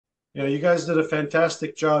You guys did a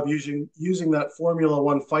fantastic job using that Formula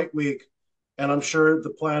One fight week, and I'm sure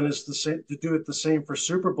the plan is the same to do it the same for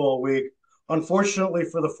Super Bowl week. Unfortunately,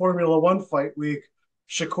 for the Formula One fight week,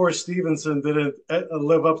 Shakur Stevenson didn't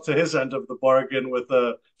live up to his end of the bargain with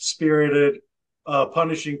a spirited,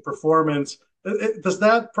 punishing performance. Does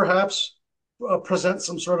that perhaps present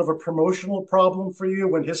some sort of a promotional problem for you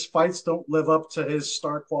when his fights don't live up to his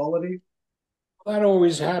star quality? That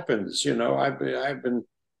always happens.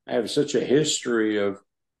 I have such a history of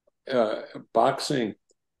uh, boxing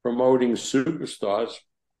promoting superstars,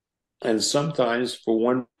 and sometimes for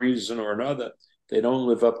one reason or another, they don't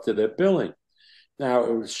live up to their billing. Now,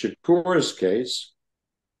 in Shakur's case,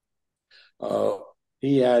 uh,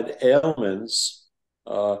 he had ailments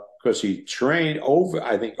because he trained over,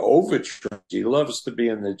 I think, overtrained. He loves to be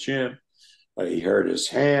in the gym. He hurt his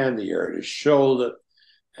hand, he hurt his shoulder,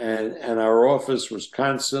 and our office was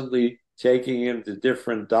constantly taking him to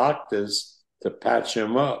different doctors to patch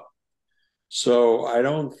him up. So I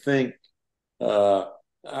don't think uh,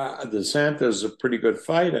 DeSanto's a pretty good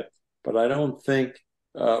fighter, but I don't think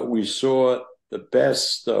we saw the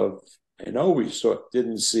best of. I know we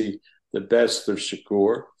didn't see the best of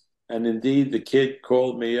Shakur, and indeed the kid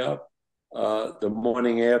called me up the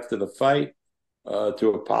morning after the fight to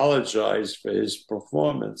apologize for his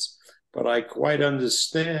performance. But I quite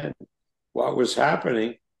understand what was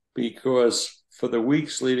happening because for the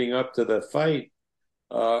weeks leading up to the fight,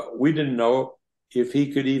 we didn't know if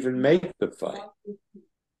he could even make the fight.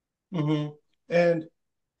 Hmm. And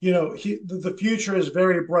the future is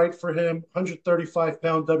very bright for him.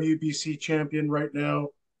 135-pound WBC champion right now.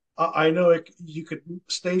 I know you could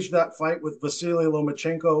stage that fight with Vasiliy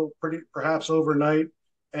Lomachenko perhaps overnight,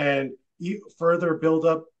 and further build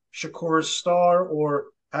up Shakur's star, or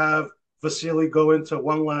have Vasily go into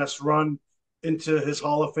one last run into his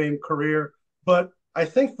Hall of Fame career. But I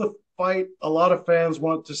think the fight a lot of fans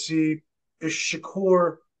want to see is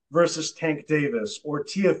Shakur versus Tank Davis, or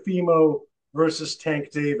Teofimo versus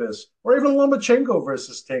Tank Davis, or even Lomachenko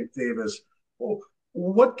versus Tank Davis. Well,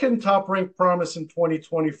 what can Top Rank promise in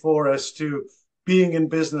 2024 as to being in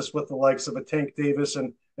business with the likes of a Tank Davis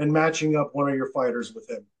and matching up one of your fighters with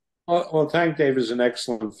him? Well, Tank Davis is an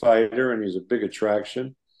excellent fighter and he's a big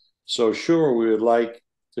attraction. So, sure, we would like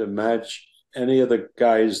to match any of the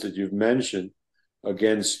guys that you've mentioned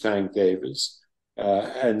against Tank Davis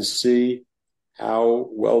and see how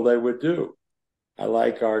well they would do. I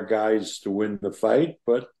like our guys to win the fight,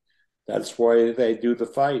 but that's why they do the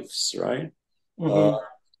fights, right? Uh, Mm-hmm.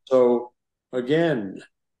 so, again,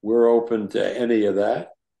 we're open to any of that.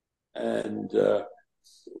 And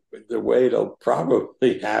the way it'll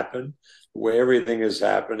probably happen, the way everything is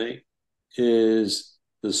happening, is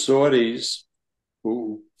the Saudis,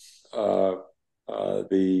 who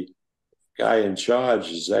the guy in charge,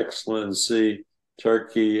 His Excellency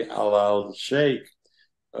Turkey Al Sheikh,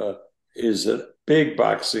 uh, is a big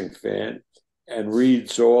boxing fan and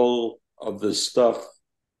reads all of the stuff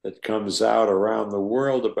that comes out around the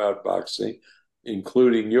world about boxing,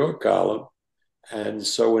 including your column. And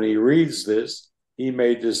so when he reads this, he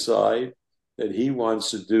may decide that he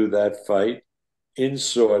wants to do that fight in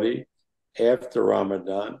Saudi after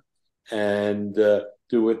Ramadan and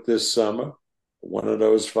do it this summer, one of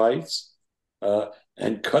those fights, uh,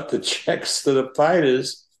 and cut the checks to the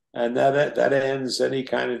fighters. And that ends any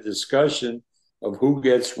kind of discussion of who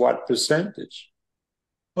gets what percentage.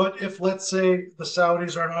 But if, let's say, the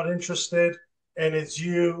Saudis are not interested, and it's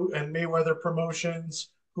you and Mayweather Promotions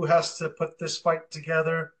who has to put this fight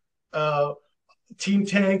together, uh, Team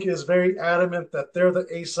Tank is very adamant that they're the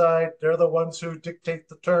A side, they're the ones who dictate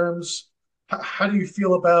the terms. How do you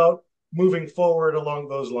feel about moving forward along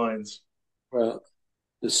those lines? Well,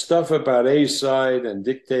 the stuff about A side and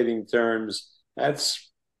dictating terms,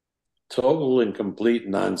 that's total and complete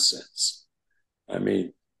nonsense. I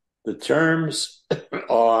mean, the terms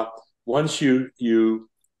are once you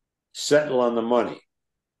settle on the money,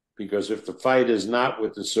 because if the fight is not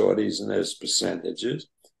with the Saudis and there's percentages,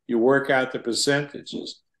 you work out the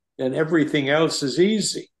percentages. Then everything else is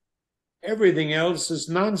easy. Everything else is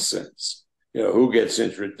nonsense. Who gets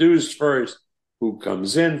introduced first, who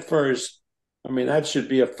comes in first. I mean, that should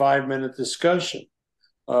be a 5 minute discussion.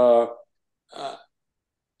 Uh, uh,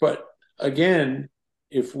 but again,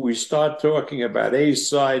 if we start talking about A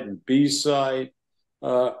side and B side,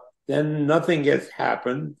 uh, then nothing gets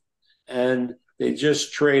happened, and they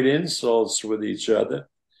just trade insults with each other,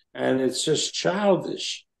 and it's just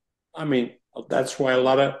childish. I mean, that's why a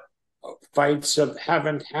lot of fights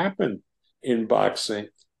haven't happened in boxing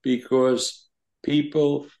because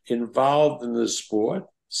people involved in the sport,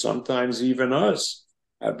 sometimes even us,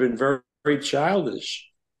 have been very, very childish.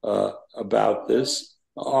 about this,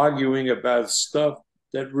 arguing about stuff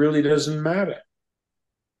that really doesn't matter.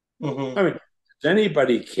 Mm-hmm. I mean, does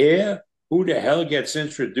anybody care who the hell gets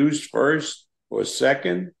introduced first or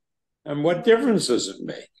second? And what difference does it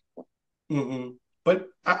make? Mm-hmm. But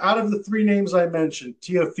out of the three names I mentioned,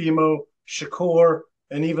 Teofimo, Shakur,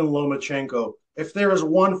 and even Lomachenko, if there is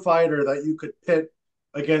one fighter that you could pit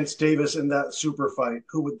against Davis in that super fight,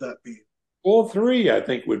 who would that be? All three, I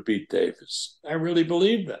think, would beat Davis. I really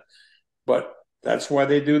believe that. But that's why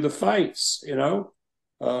they do the fights, you know?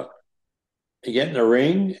 Uh, you get in the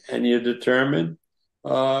ring and you determine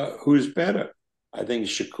who's better. I think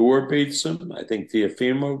Shakur beats him. I think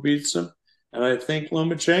Teofimo beats him. And I think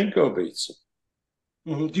Lomachenko beats him.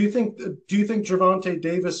 Mm-hmm. Do you think Gervonta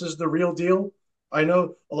Davis is the real deal? I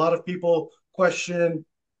know a lot of people question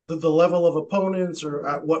the level of opponents or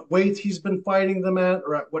at what weight he's been fighting them at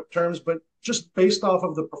or at what terms, but just based off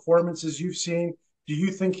of the performances you've seen, do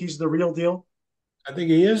you think he's the real deal? I think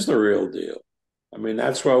he is the real deal. I mean,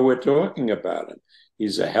 that's why we're talking about him.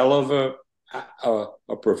 He's a hell of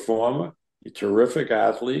a performer, a terrific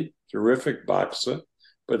athlete, terrific boxer,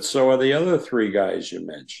 but so are the other three guys you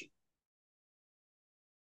mentioned.